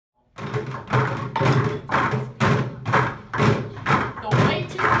The way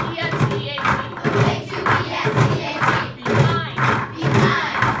to be at CAT. The way to be at CAT. Be kind. Be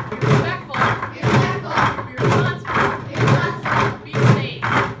kind. Be respectful. Be respectful. Be responsible. Be responsible. Be safe.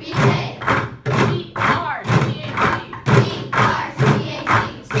 Be safe. B-R-C-A-T. B-R-C-A-T.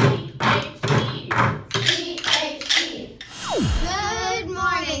 C-H-E. Good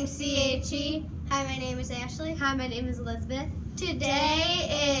morning, CHE. Hi, my name is Ashley. Hi, my name is Elizabeth.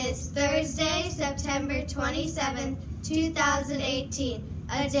 Today is Thursday, September 27th, 2018,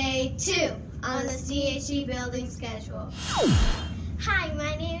 a day 2 on the CHE building schedule. Hi,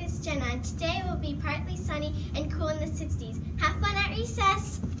 my name is Jenna, and today will be partly sunny and cool in the 60s. Have fun at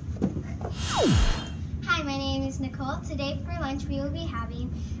recess! Hi, my name is Nicole. Today for lunch we will be having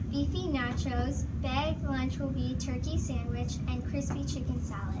beefy nachos, bagged lunch will be turkey sandwich, and crispy chicken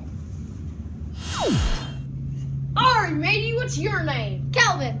salad. Ari, matey, what's your name?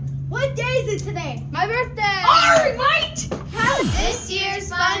 Calvin. What day is it today? My birthday. Ari, mate! This year's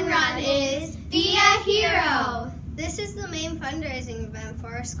fun run is Be a Hero. This is the main fundraising event for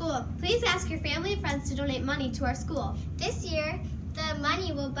our school. Please ask your family and friends to donate money to our school. This year, the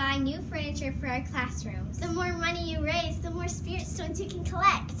money will buy new furniture for our classrooms. The more money you raise, the more spirit stones you can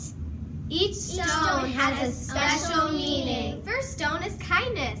collect. Each stone has a special meaning. First stone is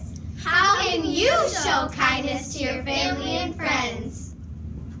kindness. How can you show kindness to your family and friends?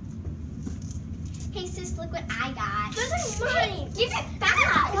 Hey sis, look what I got. Those are mine. Give it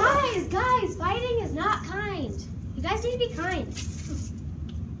back. Guys, fighting is not kind. You guys need to be kind.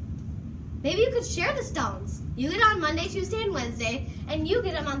 Maybe you could share the stones. You get on Monday, Tuesday, and Wednesday, and you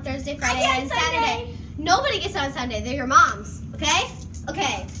get them on Thursday, Friday, get and Sunday. Saturday. Nobody gets on Sunday. They're your moms. Okay?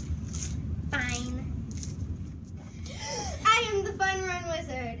 Okay. Fine. I am the Fun Run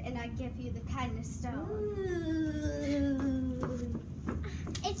Wizard, and I give you the kindness stone.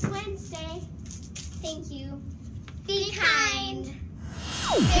 It's Wednesday. Thank you. Be kind.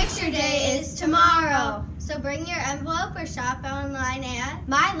 Picture day is tomorrow, so bring your envelope or shop online at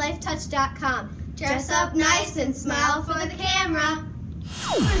mylifetouch.com. Dress up nice and smile for the camera.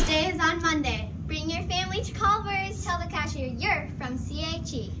 Culver's Day is on Monday. Bring your family to Culver's. Tell the cashier you're from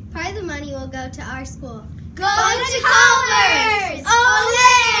CHE. Part of the money will go to our school. Go to Culver's!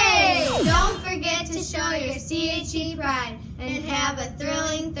 Olay! Don't forget to show your CHE pride and have a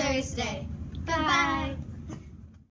thrilling Thursday. Bye-bye.